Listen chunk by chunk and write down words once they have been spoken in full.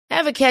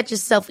Ever catch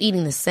yourself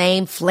eating the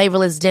same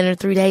flavorless dinner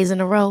 3 days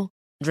in a row?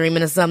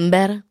 Dreaming of something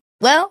better?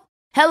 Well,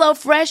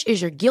 HelloFresh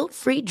is your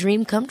guilt-free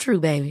dream come true,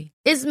 baby.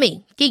 It's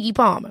me, Keke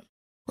Palmer.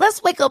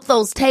 Let's wake up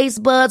those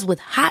taste buds with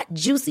hot,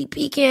 juicy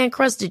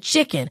pecan-crusted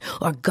chicken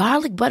or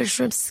garlic butter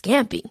shrimp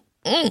scampi.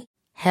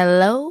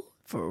 Hello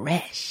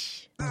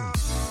Fresh.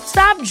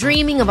 Stop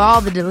dreaming of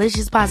all the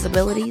delicious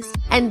possibilities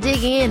and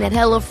dig in at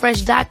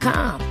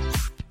HelloFresh.com.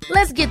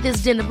 Let's get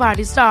this dinner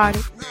party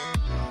started.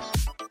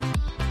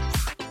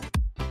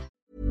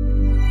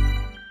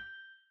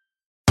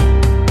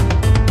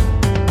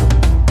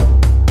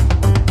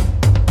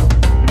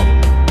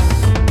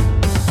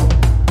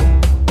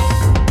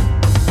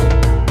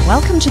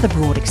 Welcome to The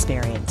Broad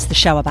Experience, the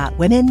show about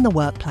women, the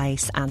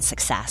workplace and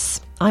success.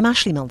 I'm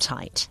Ashley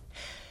Milne-Tyte.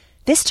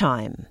 This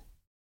time,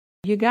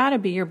 you got to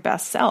be your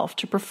best self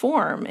to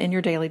perform in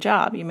your daily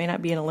job. You may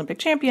not be an Olympic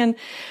champion,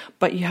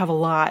 but you have a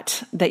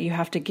lot that you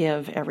have to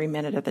give every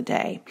minute of the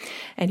day.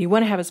 And you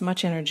want to have as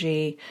much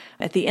energy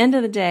at the end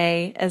of the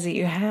day as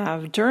you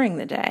have during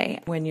the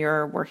day when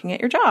you're working at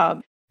your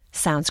job.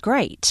 Sounds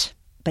great,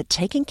 but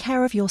taking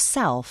care of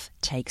yourself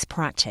takes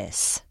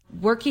practice.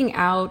 Working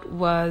out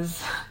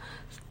was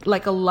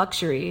like a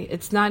luxury.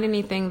 It's not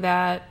anything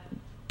that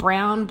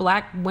brown,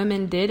 black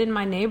women did in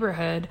my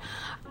neighborhood.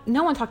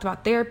 No one talked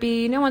about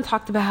therapy. No one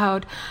talked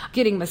about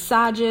getting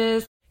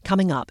massages.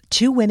 Coming up,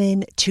 two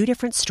women, two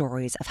different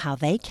stories of how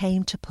they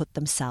came to put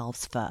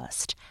themselves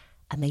first,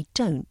 and they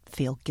don't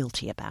feel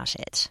guilty about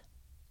it.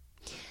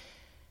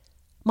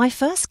 My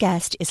first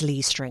guest is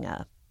Lee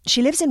Stringer.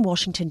 She lives in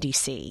Washington,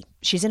 D.C.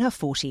 She's in her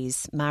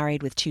 40s,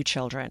 married with 2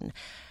 children,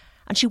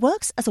 and she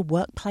works as a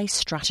workplace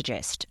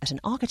strategist at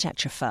an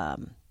architecture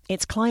firm.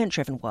 It's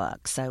client-driven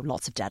work, so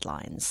lots of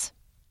deadlines.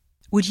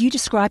 Would you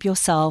describe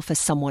yourself as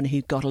someone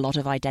who got a lot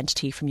of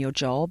identity from your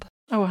job?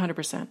 Oh,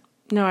 100%.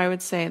 No, I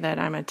would say that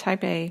I'm a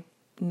type A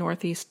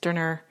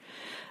Northeasterner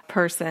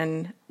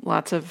person,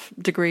 lots of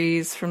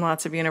degrees from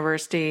lots of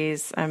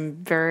universities. I'm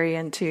very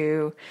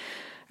into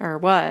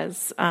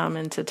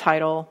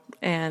title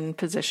and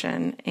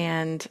position,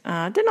 and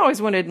didn't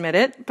always want to admit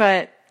it,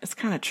 but it's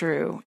kind of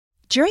true.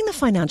 During the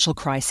financial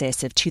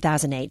crisis of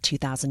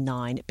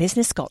 2008-2009,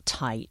 business got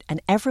tight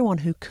and everyone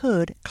who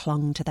could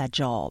clung to their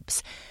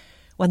jobs.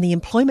 When the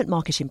employment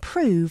market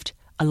improved,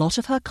 a lot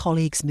of her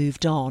colleagues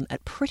moved on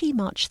at pretty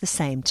much the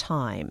same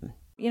time.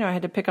 You know, I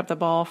had to pick up the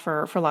ball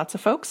for lots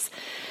of folks,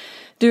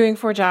 doing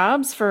 4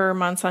 jobs for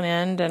months on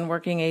end and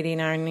working 80,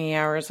 90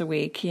 hours a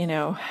week,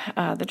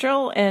 the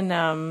drill.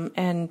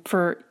 And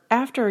for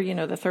after,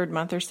 the 3rd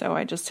month or so,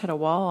 I just hit a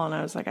wall and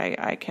I was like,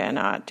 I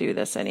cannot do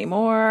this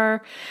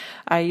anymore.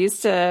 I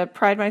used to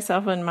pride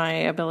myself in my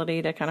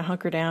ability to kind of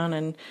hunker down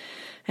and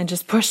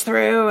just push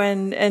through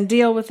and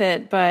deal with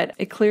it. But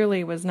it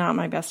clearly was not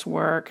my best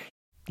work.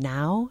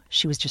 Now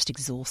she was just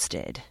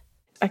exhausted.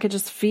 I could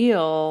just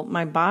feel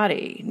my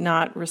body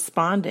not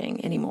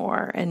responding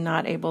anymore and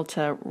not able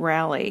to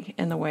rally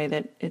in the way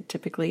that it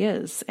typically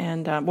is,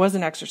 and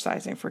wasn't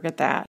exercising, forget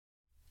that.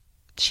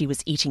 She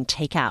was eating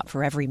takeout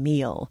for every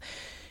meal,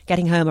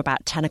 getting home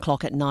about 10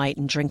 o'clock at night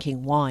and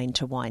drinking wine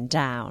to wind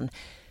down.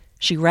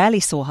 She rarely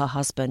saw her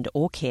husband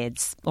or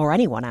kids or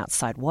anyone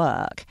outside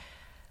work.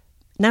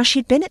 Now,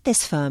 she'd been at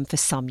this firm for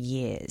some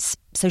years,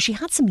 so she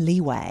had some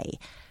leeway.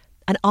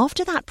 And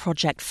after that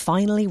project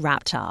finally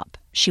wrapped up,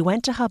 she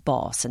went to her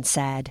boss and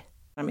said,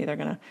 I'm either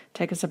going to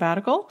take a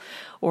sabbatical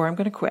or I'm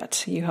going to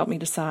quit. You help me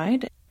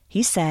decide.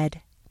 He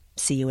said,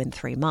 see you in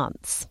 3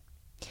 months.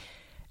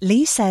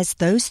 Lee says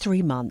those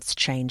 3 months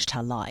changed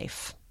her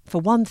life.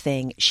 For one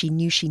thing, she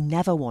knew she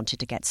never wanted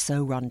to get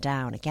so run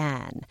down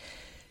again.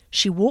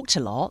 She walked a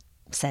lot,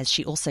 says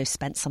she also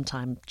spent some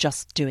time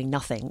just doing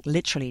nothing,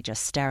 literally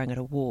just staring at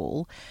a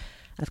wall.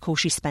 And of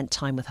course, she spent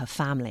time with her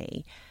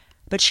family.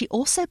 But she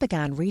also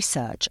began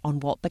research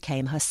on what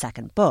became her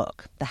second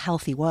book, The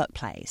Healthy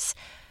Workplace.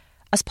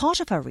 As part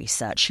of her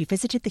research, she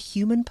visited the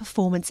Human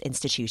Performance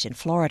Institute in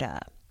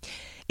Florida.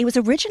 It was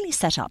originally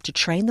set up to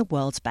train the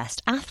world's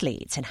best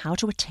athletes in how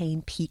to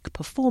attain peak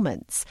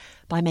performance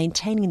by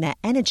maintaining their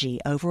energy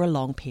over a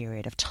long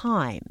period of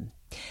time.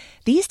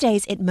 These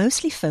days, it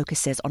mostly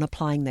focuses on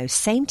applying those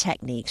same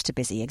techniques to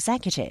busy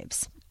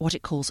executives, what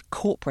it calls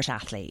corporate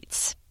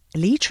athletes.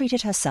 Lee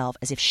treated herself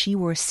as if she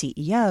were a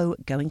CEO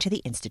going to the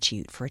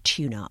Institute for a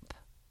tune-up.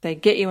 They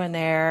get you in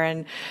there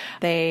and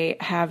they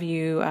have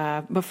you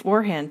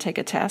beforehand take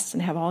a test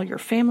and have all your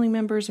family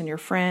members and your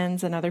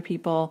friends and other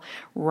people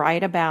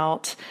write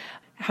about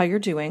how you're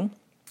doing,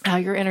 how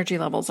your energy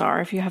levels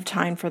are, if you have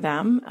time for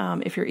them,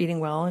 if you're eating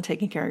well and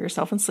taking care of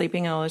yourself and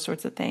sleeping and all those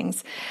sorts of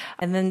things.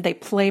 And then they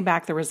play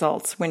back the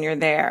results when you're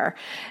there.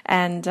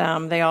 And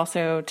they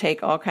also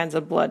take all kinds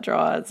of blood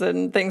draws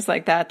and things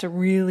like that to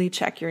really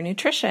check your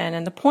nutrition.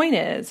 And the point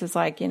is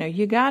like,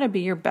 you got to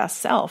be your best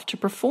self to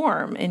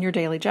perform in your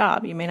daily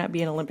job. You may not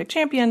be an Olympic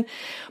champion,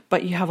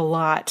 but you have a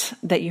lot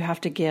that you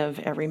have to give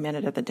every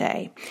minute of the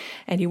day.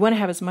 And you want to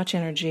have as much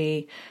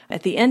energy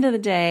at the end of the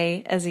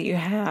day as you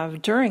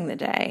have during the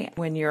day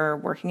when you're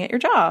working at your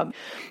job.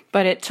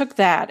 But it took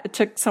that. It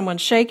took someone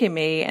shaking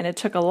me, and it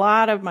took a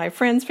lot of my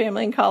friends,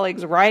 family, and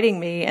colleagues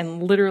writing me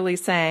and literally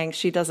saying,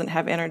 she doesn't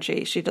have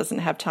energy. She doesn't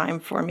have time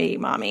for me,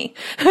 mommy,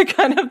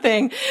 kind of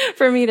thing,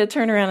 for me to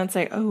turn around and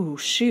say, oh,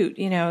 shoot,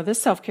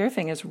 this self-care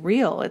thing is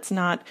real. It's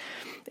not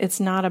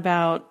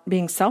about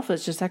being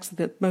selfish. It's actually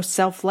the most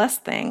selfless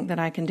thing that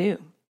I can do.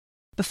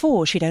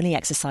 Before, she'd only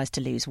exercised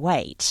to lose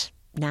weight.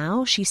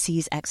 Now she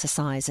sees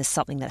exercise as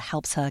something that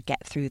helps her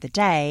get through the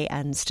day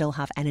and still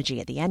have energy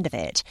at the end of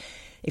it.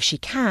 If she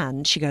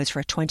can, she goes for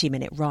a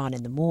 20-minute run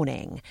in the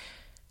morning.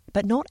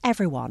 But not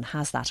everyone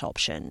has that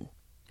option.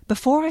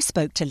 Before I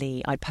spoke to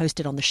Lee, I'd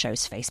posted on the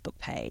show's Facebook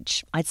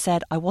page. I'd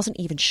said I wasn't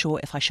even sure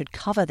if I should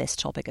cover this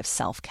topic of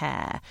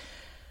self-care.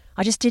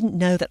 I just didn't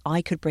know that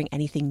I could bring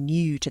anything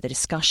new to the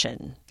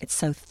discussion. It's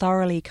so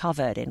thoroughly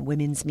covered in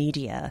women's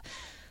media.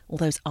 All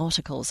those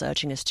articles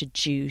urging us to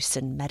juice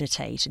and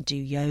meditate and do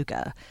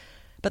yoga.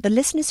 But the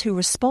listeners who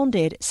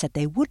responded said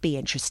they would be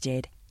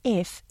interested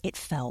if it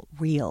felt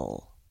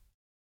real.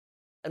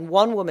 And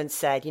one woman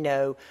said,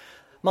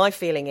 my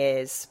feeling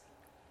is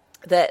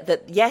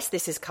that yes,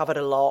 this is covered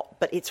a lot,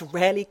 but it's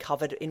rarely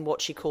covered in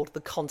what she called the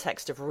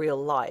context of real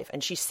life.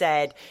 And she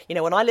said,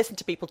 when I listen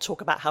to people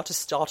talk about how to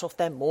start off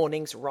their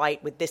mornings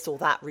right with this or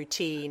that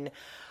routine,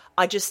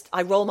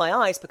 I roll my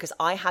eyes because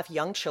I have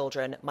young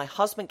children. My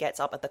husband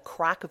gets up at the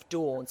crack of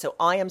dawn, so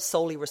I am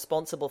solely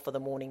responsible for the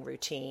morning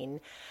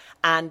routine.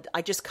 And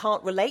I just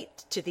can't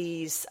relate to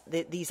these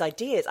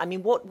ideas. I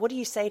mean, what do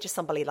you say to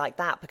somebody like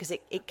that? Because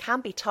it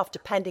can be tough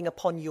depending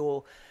upon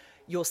your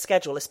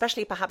schedule,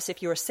 especially perhaps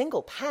if you're a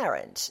single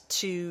parent,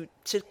 to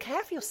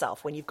care for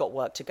yourself when you've got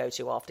work to go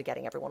to after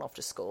getting everyone off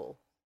to school.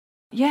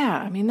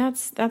 Yeah, I mean,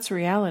 that's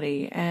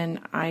reality. And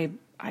I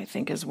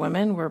think as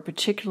women, we're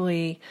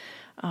particularly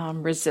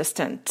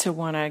resistant to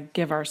want to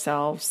give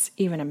ourselves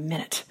even a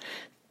minute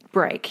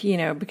break,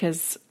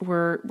 because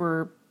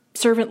we're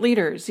servant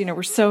leaders.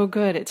 We're so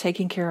good at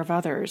taking care of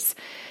others.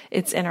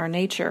 It's in our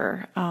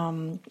nature,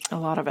 a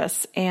lot of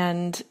us.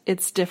 And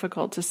it's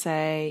difficult to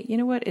say, you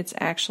know what, it's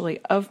actually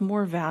of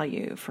more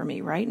value for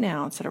me right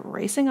now, instead of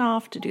racing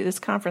off to do this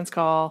conference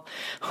call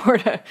or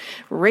to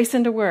race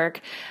into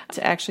work,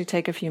 to actually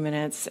take a few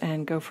minutes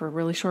and go for a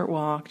really short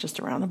walk just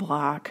around the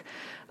block,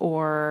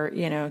 or,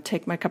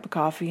 take my cup of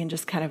coffee and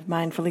just kind of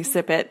mindfully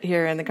sip it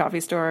here in the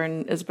coffee store,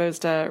 and as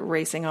opposed to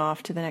racing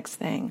off to the next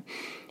thing.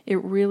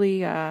 It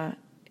really,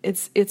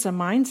 it's a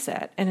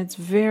mindset, and it's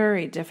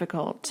very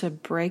difficult to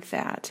break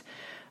that,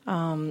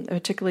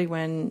 particularly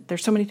when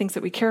there's so many things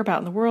that we care about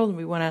in the world, and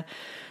we want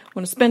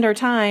to spend our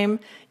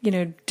time,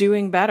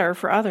 doing better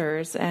for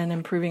others and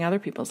improving other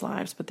people's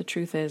lives. But the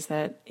truth is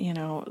that,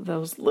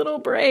 those little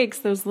breaks,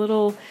 those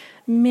little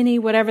mini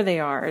whatever they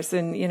are,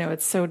 and,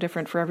 it's so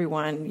different for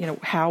everyone,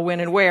 how, when,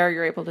 and where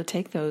you're able to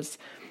take those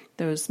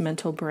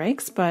mental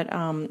breaks. But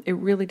it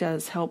really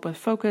does help with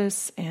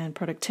focus and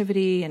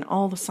productivity, and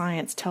all the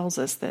science tells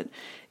us that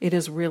it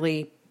is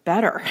really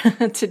better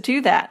to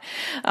do that.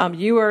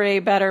 You are a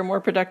better,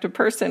 more productive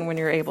person when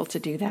you're able to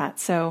do that.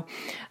 So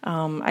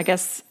I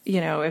guess,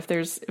 if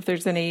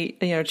there's any,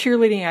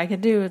 cheerleading I can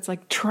do, it's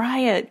like, try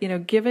it,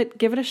 give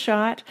it a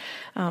shot,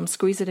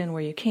 squeeze it in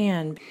where you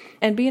can,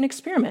 and be an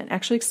experiment.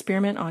 Actually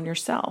experiment on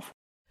yourself.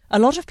 A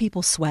lot of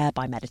people swear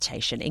by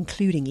meditation,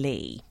 including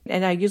Lee.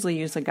 And I usually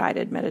use a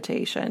guided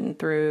meditation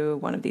through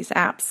one of these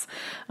apps,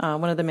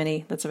 one of the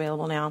many that's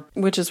available now,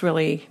 which is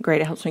really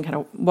great. It helps me kind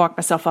of walk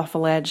myself off a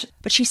ledge.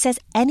 But she says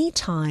any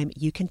time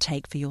you can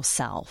take for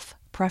yourself,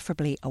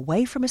 preferably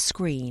away from a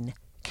screen,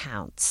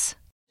 counts.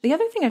 The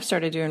other thing I've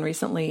started doing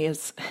recently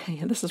is,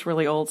 this is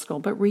really old school,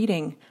 but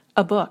reading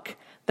a book.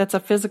 That's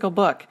a physical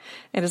book.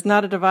 It is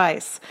not a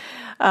device.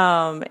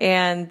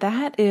 And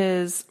that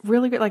is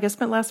really good. Like, I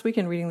spent last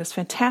weekend reading this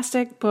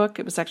fantastic book.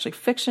 It was actually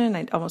fiction.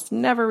 I almost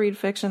never read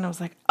fiction. I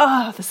was like,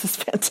 this is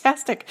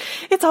fantastic.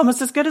 It's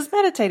almost as good as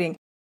meditating.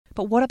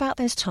 But what about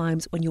those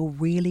times when you're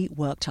really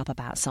worked up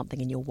about something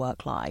in your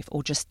work life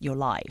or just your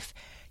life?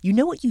 You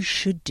know what you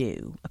should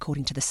do,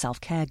 according to the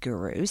self-care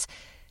gurus?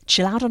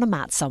 Chill out on a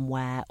mat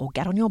somewhere or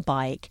get on your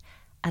bike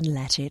and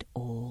let it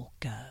all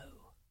go.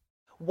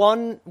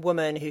 One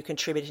woman who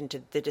contributed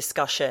to the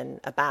discussion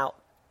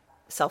about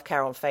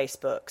self-care on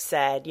Facebook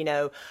said,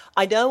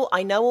 I know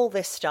all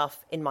this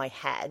stuff in my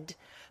head,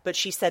 but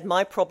she said,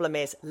 my problem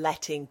is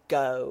letting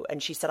go.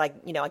 And she said,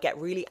 I get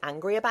really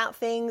angry about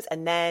things,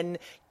 and then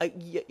a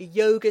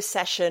yoga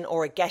session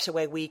or a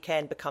getaway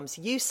weekend becomes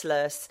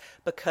useless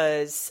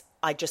because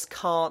I just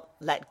can't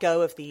let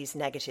go of these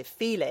negative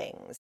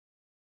feelings.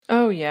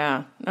 Oh,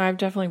 yeah. I've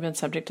definitely been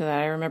subject to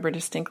that. I remember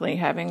distinctly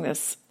having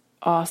this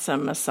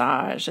awesome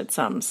massage at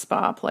some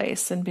spa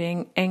place and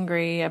being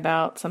angry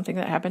about something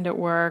that happened at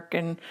work,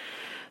 and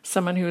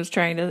someone who was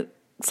trying to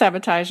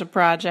sabotage a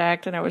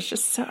project. And I was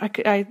just so,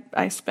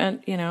 I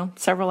spent,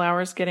 several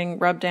hours getting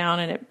rubbed down,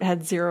 and it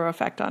had zero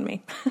effect on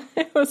me.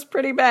 It was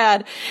pretty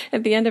bad.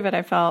 At the end of it,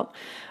 I felt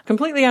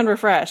completely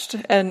unrefreshed.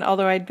 And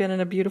although I'd been in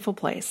a beautiful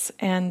place,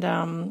 and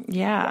and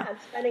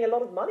spending a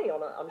lot of money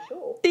on it, I'm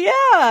sure.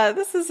 Yeah,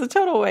 this is a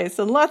total waste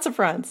on lots of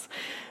fronts.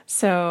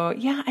 So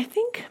yeah, I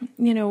think,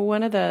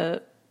 one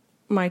of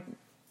my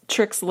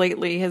tricks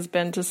lately has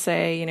been to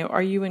say,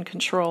 are you in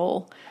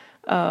control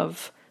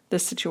of the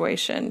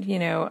situation?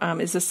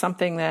 Is this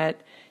something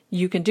that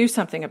you can do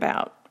something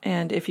about?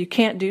 And if you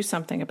can't do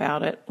something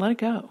about it, let it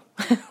go.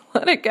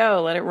 Let it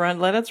go. Let it run.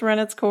 Let it run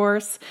its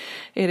course.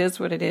 It is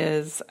what it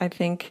is. I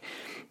think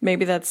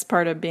maybe that's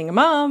part of being a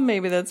mom.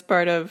 Maybe that's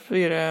part of,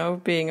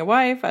 being a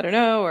wife. I don't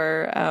know.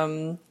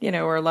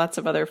 Or lots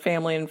of other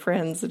family and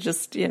friends that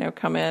just,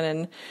 come in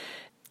and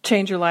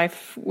change your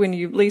life when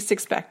you least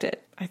expect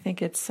it. I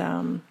think it's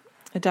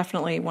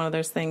definitely one of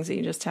those things that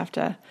you just have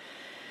to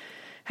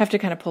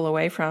kind of pull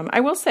away from. I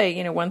will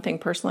say, one thing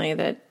personally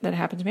that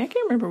happened to me, I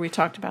can't remember we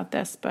talked about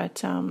this,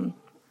 but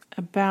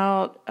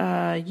about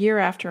a year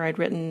after I'd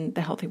written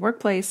The Healthy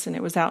Workplace and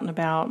it was out and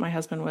about, my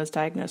husband was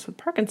diagnosed with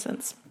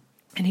Parkinson's,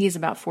 and he's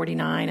about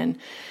 49 and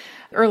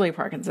early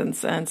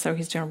Parkinson's. And so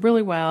he's doing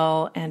really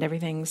well and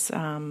everything's,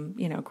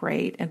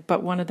 great.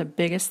 But one of the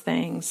biggest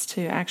things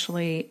to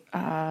actually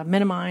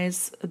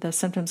minimize the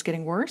symptoms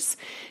getting worse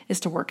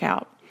is to work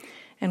out.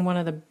 And one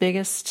of the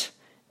biggest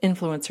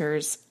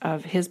influencers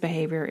of his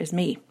behavior is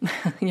me.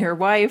 Your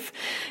wife,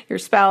 your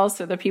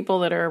spouse, or the people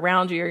that are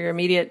around you, or your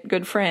immediate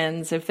good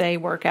friends. If they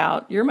work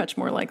out, you're much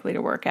more likely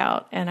to work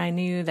out. And I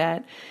knew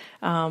that,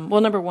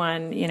 number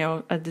one,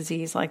 a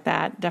disease like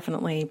that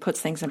definitely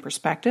puts things in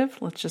perspective.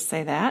 Let's just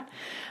say that.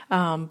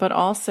 But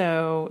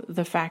also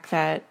the fact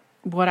that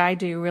what I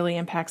do really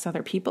impacts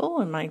other people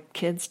and my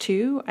kids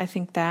too. I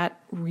think that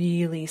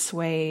really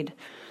swayed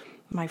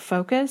my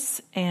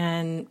focus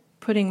and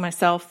putting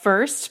myself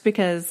first,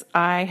 because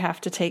I have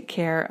to take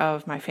care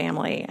of my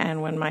family.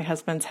 And when my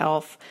husband's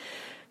health,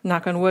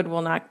 knock on wood,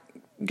 will not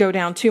go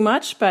down too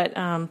much, but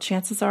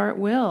chances are it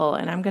will.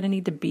 And I'm going to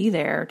need to be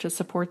there to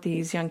support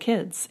these young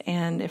kids.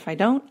 And if I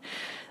don't,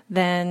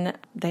 then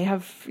they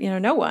have,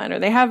 no one, or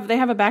they have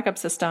a backup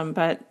system,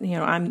 but,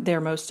 I'm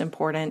their most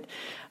important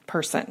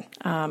person,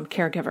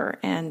 caregiver.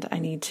 And I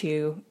need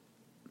to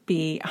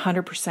be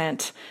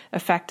 100%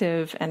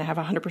 effective and have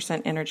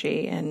 100%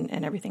 energy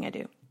in everything I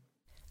do.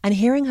 And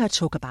hearing her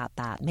talk about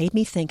that made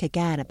me think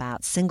again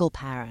about single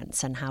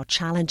parents and how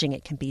challenging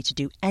it can be to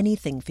do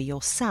anything for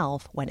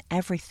yourself when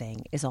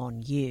everything is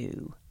on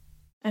you.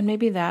 And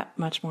maybe that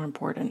much more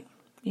important,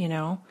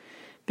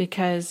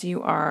 because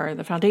you are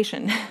the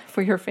foundation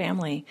for your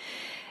family.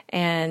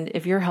 And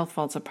if your health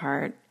falls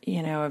apart,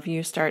 if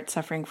you start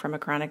suffering from a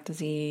chronic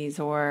disease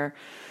or,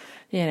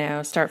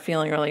 start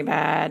feeling really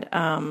bad,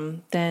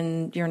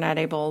 then you're not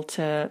able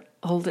to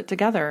hold it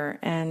together.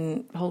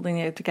 And holding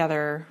it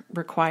together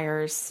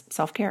requires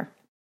self-care.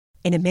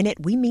 In a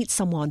minute, we meet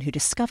someone who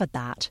discovered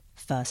that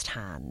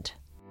firsthand.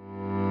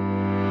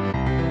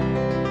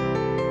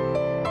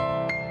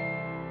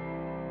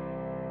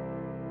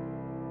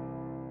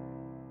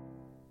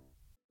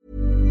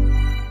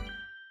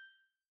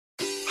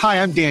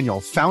 Hi, I'm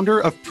Daniel, founder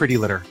of Pretty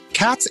Litter.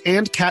 Cats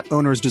and cat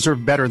owners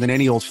deserve better than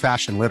any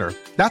old-fashioned litter.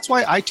 That's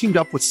why I teamed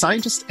up with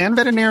scientists and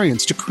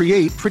veterinarians to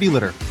create Pretty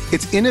Litter.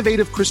 Its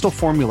innovative crystal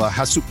formula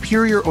has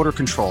superior odor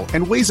control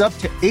and weighs up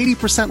to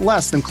 80%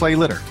 less than clay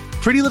litter.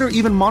 Pretty Litter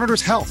even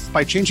monitors health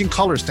by changing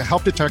colors to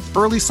help detect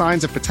early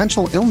signs of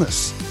potential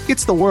illness.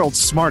 It's the world's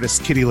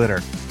smartest kitty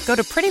litter. Go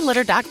to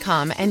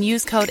prettylitter.com and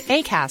use code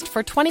ACAST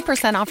for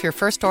 20% off your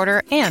first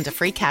order and a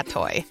free cat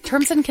toy.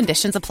 Terms and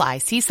conditions apply.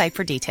 See site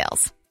for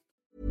details.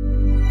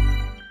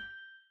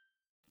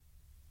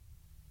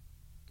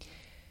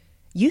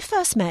 You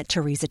first met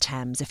Teresa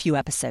Thames a few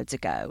episodes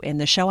ago in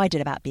the show I did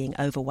about being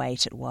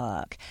overweight at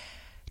work.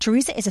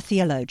 Teresa is a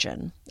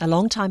theologian, a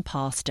longtime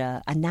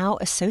pastor, and now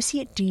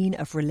Associate Dean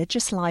of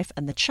Religious Life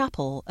and the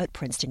Chapel at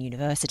Princeton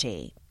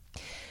University.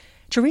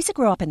 Teresa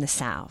grew up in the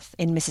South,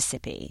 in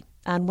Mississippi,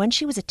 and when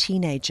she was a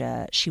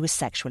teenager, she was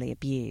sexually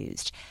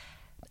abused.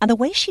 And the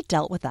way she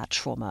dealt with that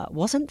trauma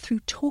wasn't through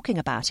talking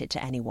about it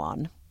to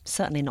anyone,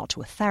 certainly not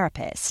to a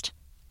therapist.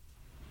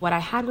 What I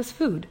had was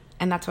food,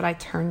 and that's what I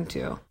turned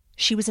to.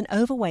 She was an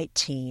overweight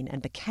teen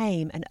and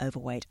became an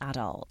overweight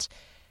adult.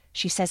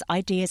 She says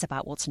ideas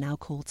about what's now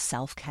called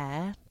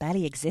self-care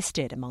barely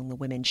existed among the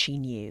women she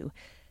knew.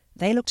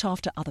 They looked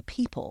after other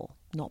people,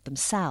 not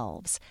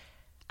themselves.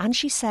 And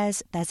she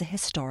says there's a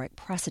historic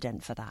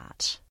precedent for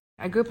that.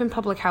 I grew up in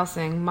public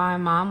housing. My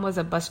mom was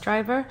a bus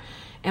driver,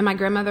 and my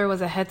grandmother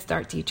was a Head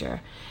Start teacher.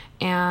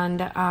 And,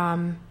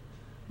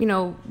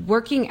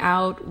 working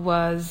out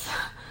was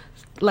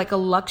like a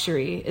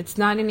luxury. It's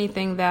not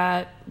anything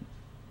that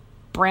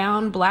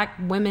brown, black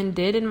women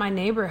did in my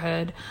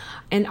neighborhood.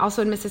 And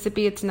also in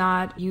Mississippi, it's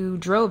not, you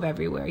drove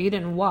everywhere. You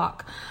didn't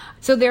walk.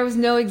 So there was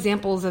no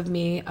examples of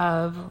me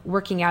of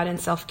working out and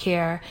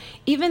self-care.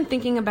 Even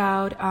thinking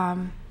about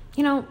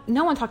no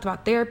one talked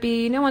about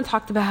therapy. No one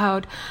talked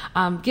about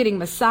getting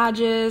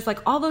massages. Like,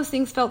 all those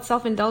things felt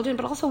self-indulgent,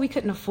 but also we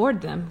couldn't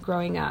afford them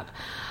growing up.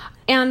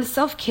 And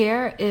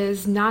self-care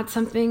is not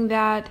something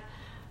that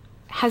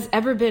has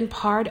ever been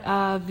part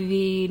of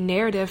the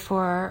narrative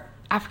for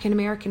African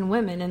American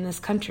women in this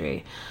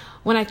country.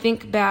 When I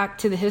think back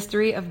to the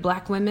history of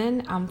Black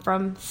women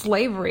from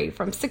slavery,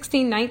 from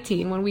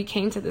 1619, when we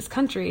came to this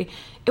country,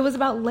 it was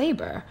about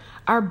labor.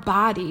 Our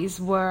bodies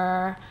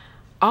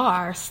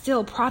are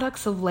still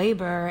products of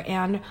labor,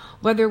 and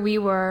whether we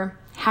were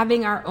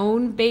having our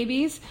own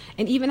babies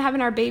and even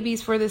having our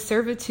babies for the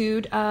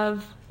servitude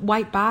of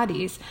white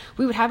bodies,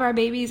 we would have our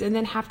babies and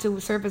then have to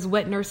serve as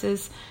wet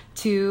nurses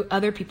to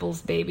other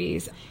people's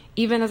babies.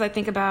 Even as I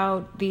think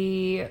about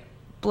the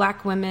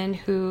Black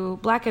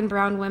and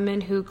brown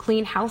women who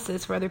clean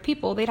houses for other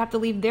people, they'd have to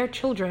leave their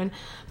children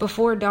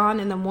before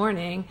dawn in the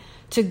morning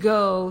to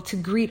go to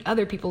greet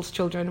other people's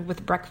children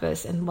with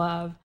breakfast and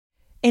love.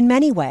 In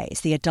many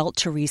ways, the adult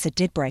Teresa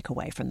did break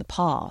away from the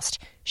past.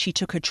 She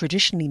took her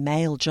traditionally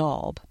male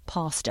job,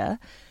 pastor,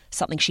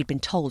 something she'd been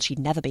told she'd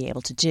never be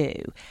able to do.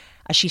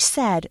 As she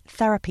said,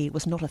 therapy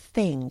was not a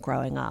thing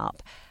growing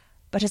up.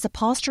 But as a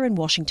pastor in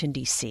Washington,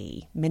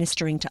 D.C.,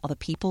 ministering to other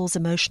people's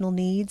emotional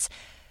needs,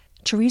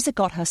 Teresa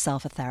got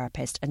herself a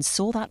therapist and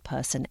saw that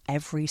person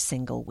every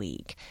single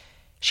week.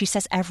 She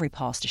says every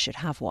pastor should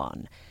have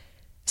one.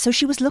 So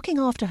she was looking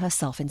after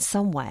herself in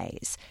some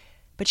ways,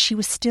 but she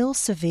was still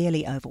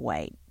severely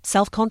overweight,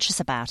 self-conscious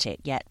about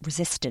it, yet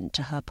resistant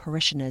to her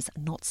parishioners'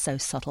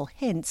 not-so-subtle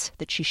hints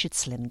that she should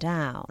slim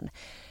down.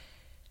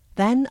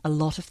 Then a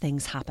lot of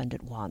things happened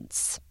at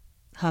once.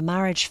 Her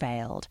marriage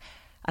failed,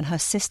 and her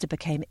sister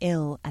became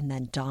ill and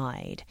then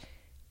died.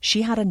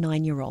 She had a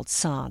 9-year-old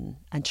son,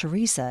 and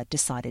Teresa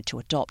decided to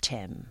adopt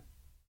him.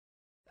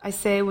 I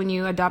say when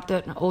you adopt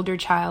an older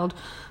child,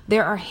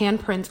 there are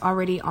handprints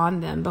already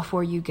on them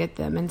before you get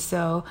them. And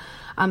so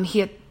he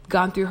had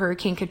gone through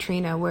Hurricane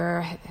Katrina,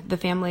 where our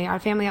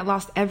family had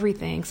lost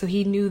everything. So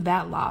he knew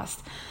that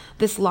loss.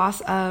 This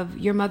loss of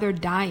your mother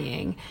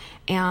dying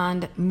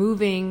and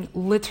moving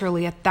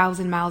literally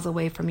 1,000 miles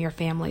away from your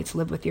family to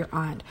live with your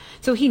aunt.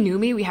 So he knew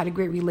me. We had a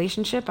great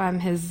relationship. I'm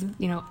his,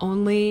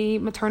 only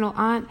maternal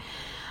aunt.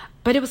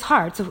 But it was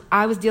hard. So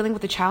I was dealing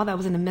with a child that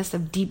was in the midst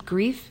of deep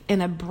grief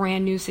in a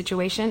brand new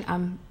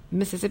situation.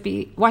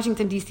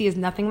 Washington, D.C. is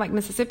nothing like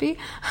Mississippi.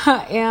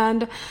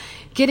 And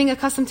getting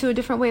accustomed to a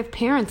different way of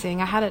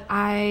parenting.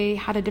 I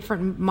had a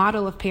different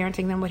model of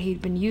parenting than what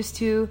he'd been used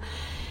to.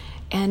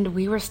 And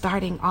we were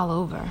starting all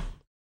over.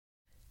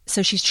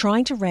 So she's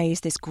trying to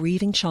raise this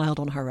grieving child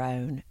on her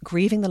own,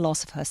 grieving the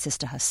loss of her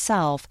sister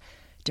herself,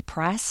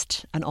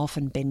 depressed and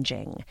often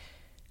binging.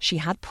 She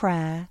had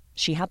prayer,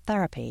 she had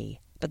therapy,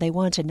 but they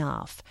weren't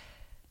enough.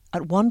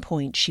 At one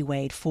point, she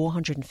weighed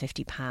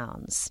 450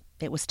 pounds.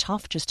 It was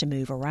tough just to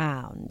move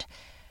around.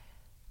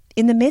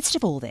 In the midst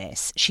of all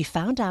this, she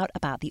found out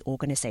about the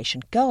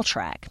organization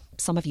GirlTrek.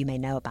 Some of you may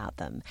know about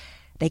them.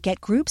 They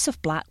get groups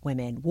of Black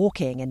women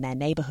walking in their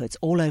neighborhoods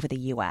all over the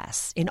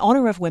U.S. in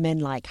honor of women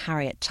like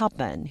Harriet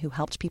Tubman, who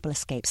helped people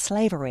escape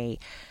slavery,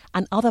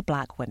 and other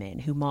Black women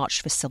who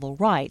marched for civil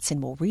rights in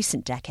more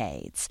recent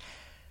decades.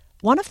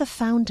 One of the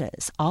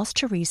founders asked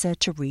Teresa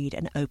to read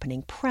an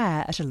opening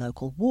prayer at a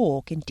local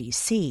walk in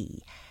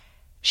D.C.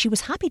 She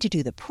was happy to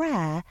do the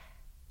prayer,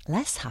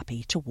 less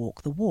happy to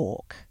walk the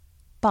walk.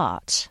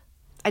 But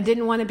I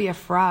didn't want to be a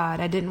fraud.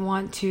 I didn't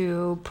want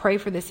to pray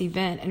for this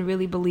event and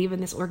really believe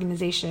in this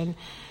organization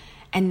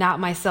and not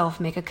myself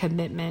make a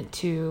commitment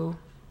to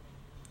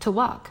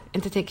walk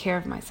and to take care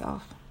of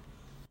myself.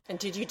 And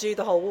did you do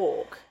the whole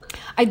walk?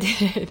 I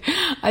did.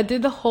 I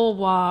did the whole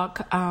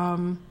walk.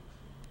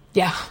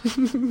 Yeah,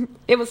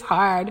 it was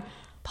hard.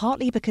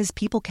 Partly because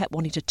people kept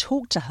wanting to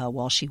talk to her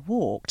while she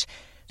walked.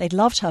 They'd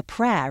loved her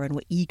prayer and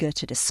were eager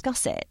to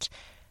discuss it.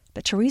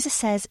 But Teresa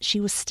says she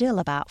was still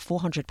about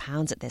 400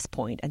 pounds at this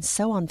point and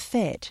so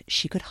unfit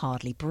she could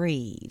hardly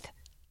breathe.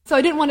 So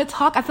I didn't want to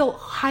talk. I felt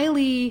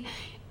highly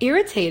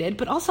irritated,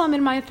 but also I'm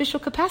in my official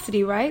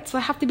capacity, right? So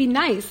I have to be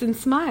nice and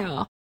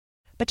smile.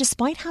 But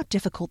despite how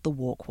difficult the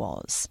walk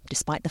was,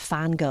 despite the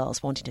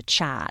fangirls wanting to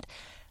chat,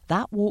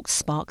 that walk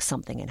sparked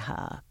something in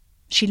her.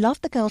 She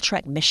loved the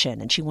GirlTrek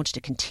mission and she wanted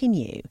to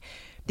continue.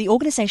 The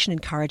organisation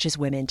encourages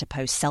women to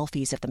post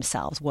selfies of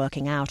themselves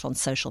working out on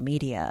social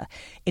media,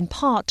 in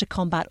part to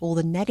combat all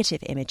the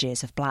negative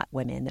images of Black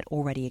women that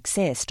already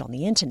exist on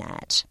the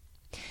internet.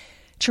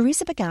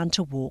 Teresa began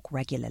to walk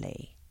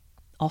regularly,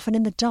 often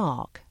in the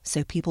dark,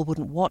 so people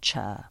wouldn't watch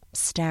her,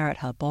 stare at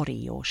her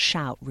body or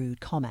shout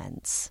rude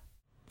comments.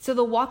 So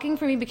the walking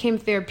for me became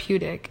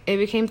therapeutic. It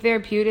became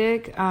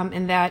therapeutic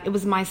in that it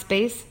was my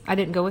space. I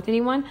didn't go with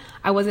anyone.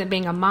 I wasn't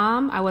being a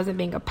mom. I wasn't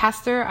being a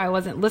pastor. I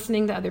wasn't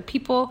listening to other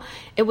people.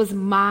 It was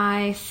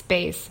my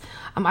space.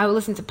 I would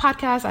listen to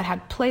podcasts. I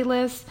had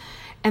playlists.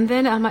 And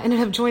then I ended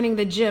up joining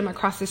the gym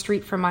across the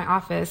street from my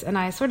office. And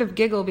I sort of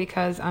giggle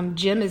because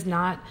gym is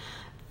not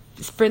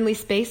friendly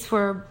space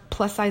for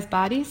plus-size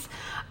bodies.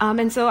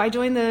 And so I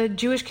joined the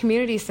Jewish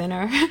Community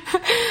Center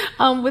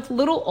with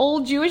little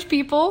old Jewish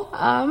people.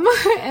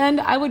 And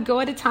I would go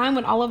at a time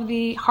when all of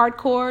the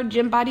hardcore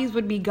gym buddies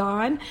would be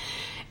gone.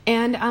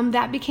 And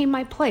that became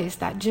my place.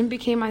 That gym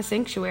became my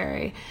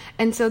sanctuary.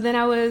 And so then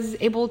I was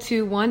able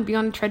to, one, be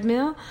on a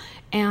treadmill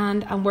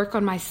and work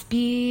on my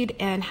speed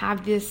and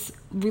have this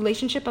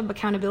relationship of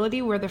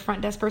accountability where the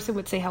front desk person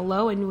would say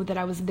hello and knew that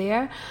I was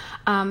there.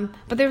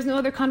 But there was no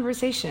other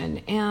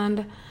conversation.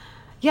 And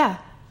yeah,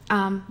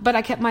 but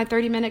I kept my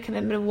 30-minute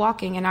commitment of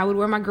walking, and I would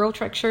wear my Girl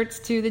Trek shirts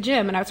to the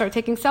gym, and I would start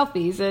taking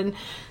selfies and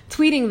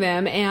tweeting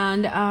them.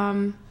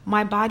 And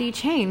my body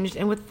changed.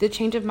 And with the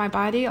change of my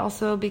body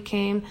also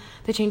became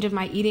the change of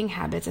my eating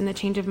habits and the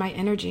change of my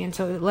energy. And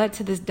so it led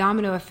to this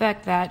domino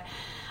effect that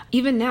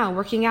even now,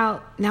 working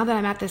out, now that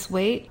I'm at this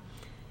weight,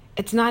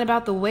 it's not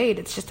about the weight.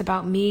 It's just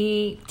about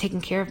me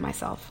taking care of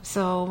myself.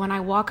 So when I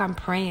walk, I'm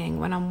praying.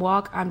 When I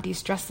walk, I'm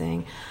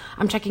de-stressing.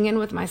 I'm checking in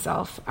with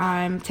myself.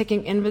 I'm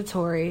taking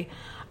inventory.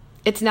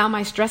 It's now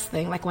my stress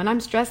thing. Like when I'm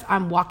stressed,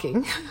 I'm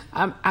walking.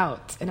 I'm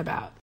out and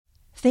about.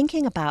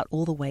 Thinking about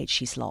all the weight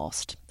she's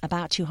lost,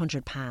 about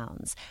 200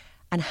 pounds,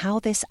 and how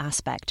this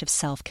aspect of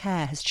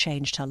self-care has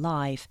changed her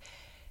life,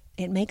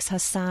 it makes her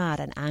sad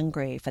and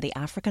angry for the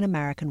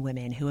African-American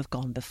women who have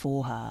gone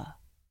before her.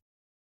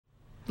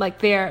 Like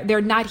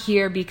they're not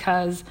here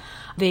because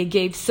they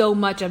gave so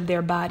much of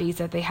their bodies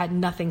that they had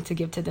nothing to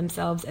give to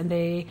themselves, and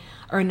they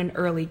are in an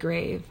early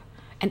grave.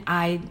 And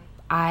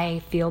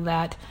I feel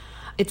that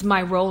it's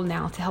my role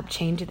now to help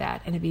change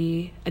that and to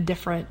be a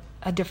different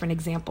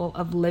example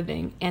of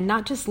living, and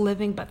not just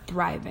living, but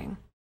thriving.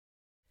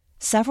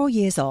 Several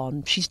years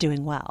on, she's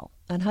doing well,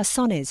 and her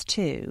son is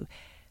too.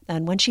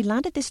 And when she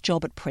landed this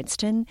job at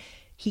Princeton,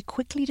 he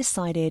quickly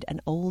decided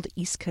an old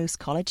East Coast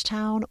college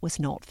town was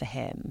not for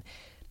him.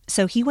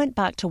 So he went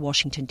back to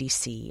Washington,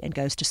 D.C. and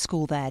goes to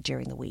school there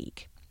during the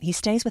week. He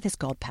stays with his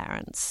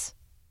godparents.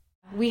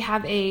 We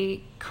have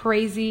a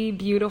crazy,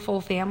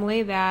 beautiful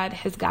family that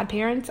his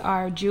godparents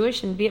are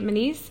Jewish and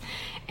Vietnamese.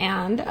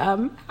 And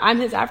I'm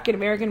his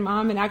African-American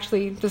mom. And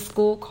actually, the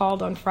school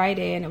called on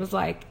Friday, and it was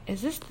like,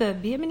 is this the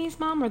Vietnamese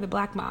mom or the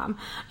black mom?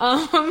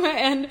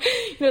 And,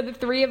 the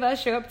three of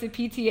us show up to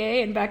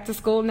PTA and back to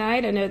school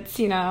night, and it's,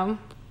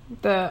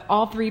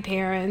 all three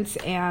parents.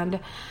 And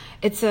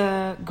it's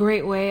a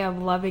great way of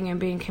loving and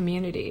being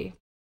community.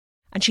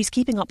 And she's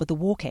keeping up with the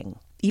walking,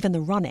 even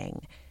the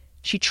running.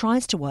 She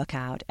tries to work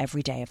out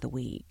every day of the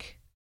week.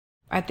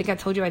 I think I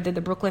told you I did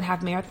the Brooklyn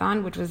Half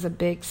Marathon, which was a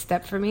big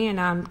step for me, and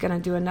I'm going to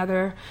do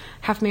another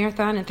half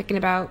marathon and thinking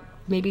about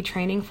maybe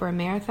training for a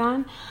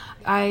marathon.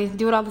 I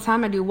do it all the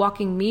time. I do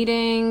walking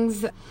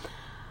meetings.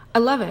 I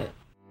love it.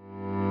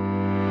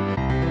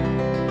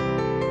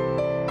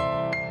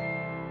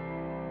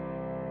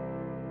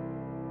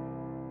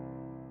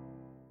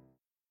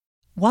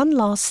 One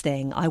last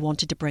thing I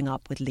wanted to bring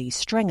up with Lee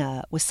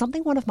Stringer was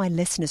something one of my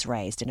listeners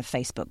raised in a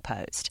Facebook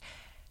post: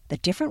 the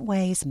different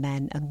ways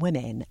men and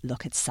women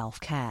look at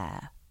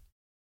self-care.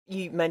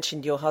 You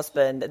mentioned your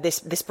husband.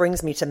 This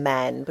brings me to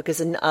men,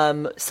 because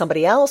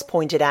somebody else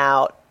pointed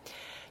out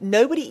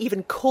nobody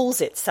even calls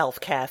it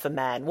self-care for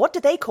men. What do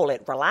they call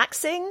it?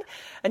 Relaxing?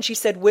 And she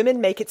said women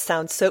make it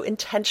sound so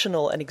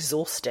intentional and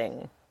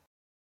exhausting.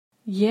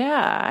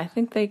 Yeah, I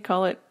think they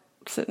call it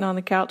sitting on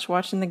the couch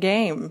watching the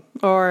game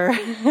or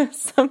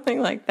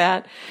something like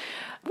that.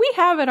 We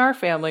have in our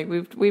family,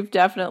 we've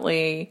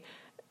definitely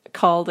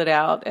called it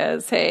out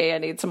as, hey, I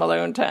need some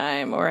alone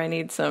time, or I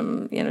need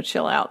some,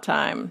 chill out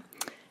time.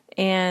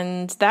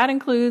 And that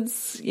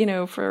includes,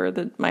 for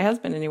my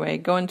husband anyway,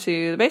 going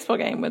to the baseball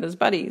game with his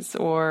buddies,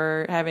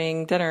 or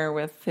having dinner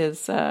with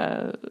his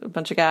a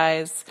bunch of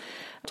guys,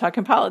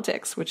 talking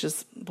politics, which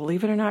is,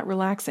 believe it or not,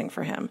 relaxing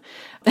for him.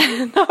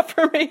 Not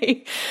for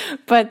me.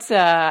 But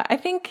I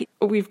think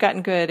we've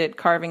gotten good at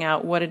carving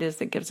out what it is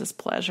that gives us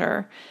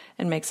pleasure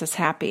and makes us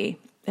happy.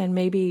 And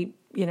maybe,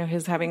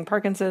 his having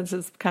Parkinson's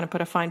has kind of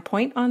put a fine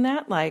point on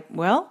that. Like,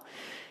 well,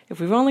 if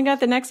we've only got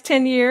the next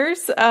 10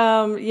 years,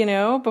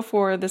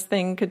 before this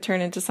thing could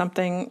turn into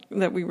something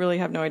that we really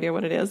have no idea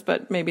what it is,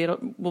 but maybe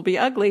it will be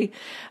ugly,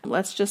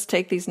 let's just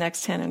take these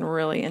next 10 and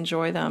really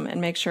enjoy them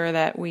and make sure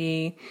that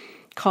we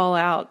call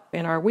out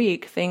in our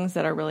week things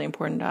that are really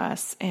important to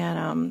us.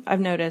 And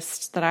I've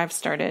noticed that I've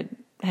started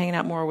hanging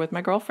out more with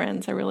my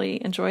girlfriends. I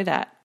really enjoy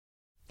that.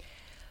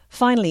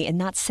 Finally, in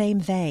that same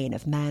vein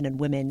of men and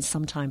women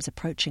sometimes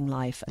approaching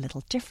life a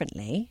little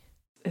differently.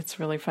 It's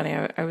really funny.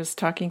 I was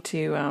talking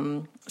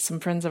to some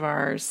friends of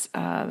ours,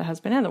 the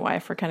husband and the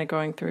wife were kind of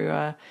going through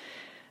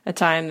a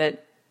time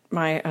that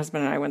my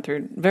husband and I went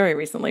through very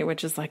recently,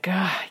 which is like,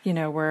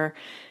 we're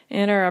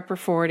in our upper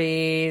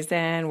 40s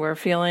and we're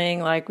feeling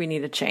like we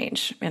need a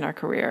change in our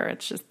career.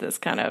 It's just this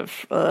kind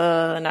of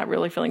not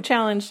really feeling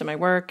challenged in my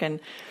work. And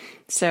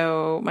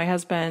so my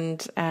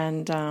husband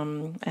and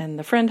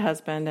the friend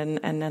husband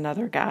and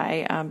another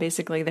guy,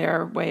 basically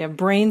their way of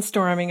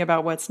brainstorming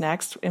about what's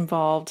next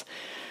involved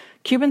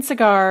Cuban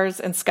cigars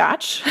and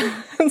scotch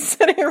and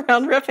sitting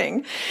around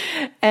riffing.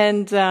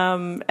 And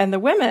the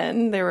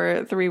women, there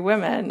were three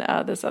women,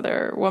 this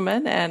other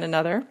woman and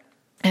another,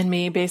 and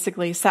me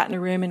basically sat in a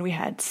room, and we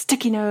had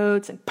sticky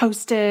notes and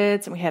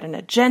Post-its, and we had an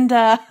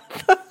agenda.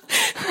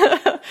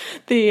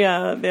 The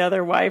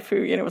other wife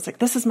who, was like,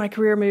 this is my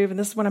career move, and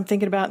this is what I'm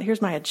thinking about, and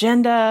here's my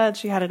agenda. And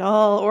she had it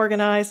all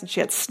organized, and she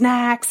had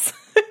snacks.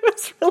 It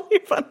was really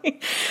funny.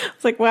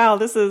 It's like, wow,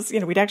 this is,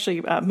 we'd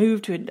actually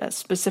moved to a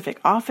specific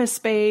office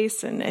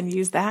space and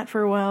used that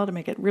for a while to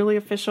make it really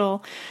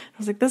official. I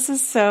was like, this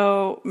is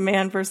so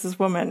man versus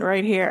woman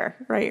right here,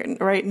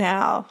 right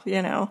now,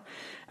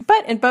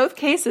 But in both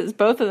cases,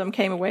 both of them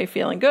came away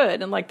feeling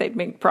good and like they'd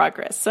made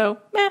progress. So,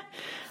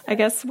 I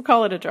guess we'll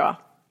call it a draw.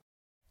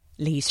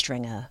 Lee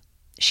Stringer.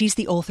 She's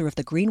the author of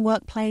The Green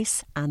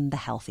Workplace and The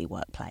Healthy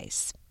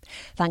Workplace.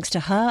 Thanks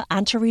to her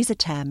and Teresa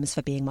Thames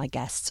for being my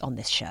guests on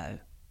this show.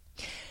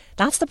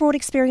 That's the Broad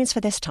Experience for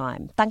this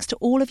time. Thanks to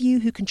all of you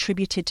who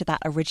contributed to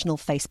that original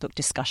Facebook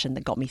discussion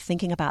that got me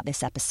thinking about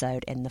this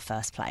episode in the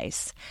first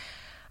place.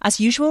 As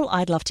usual,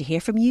 I'd love to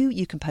hear from you.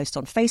 You can post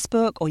on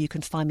Facebook, or you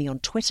can find me on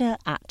Twitter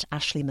at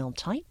Ashley Milne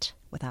Tyte,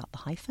 without the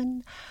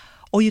hyphen,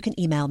 or you can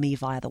email me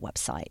via the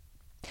website.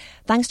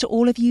 Thanks to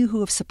all of you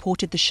who have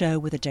supported the show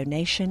with a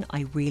donation.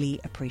 I really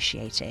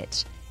appreciate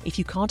it. If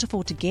you can't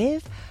afford to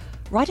give,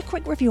 write a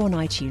quick review on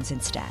iTunes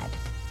instead.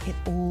 It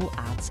all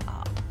adds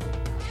up.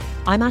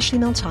 I'm Ashley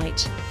Milne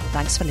Tyte.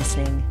 Thanks for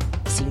listening.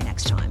 See you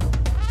next time.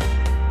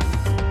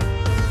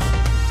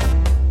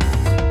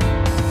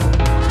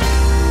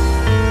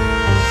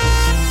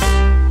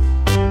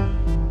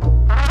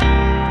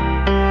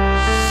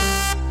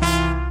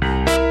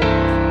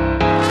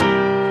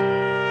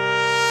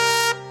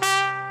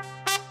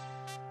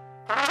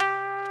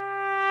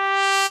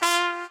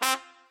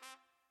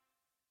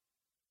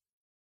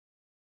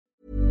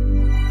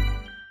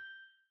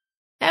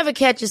 Ever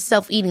catch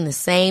yourself eating the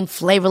same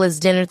flavorless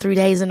dinner 3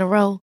 days in a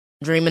row?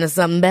 Dreaming of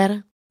something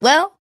better?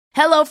 Well,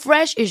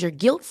 HelloFresh is your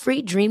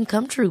guilt-free dream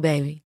come true,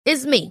 baby.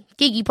 It's me,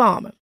 Keke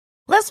Palmer.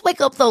 Let's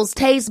wake up those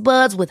taste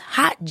buds with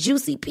hot,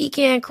 juicy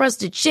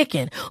pecan-crusted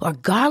chicken or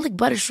garlic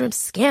butter shrimp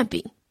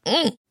scampi.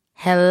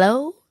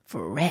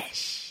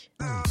 HelloFresh.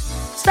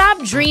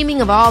 Stop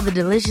dreaming of all the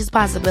delicious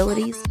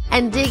possibilities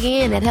and dig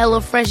in at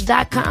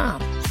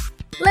HelloFresh.com.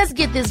 Let's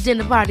get this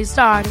dinner party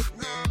started.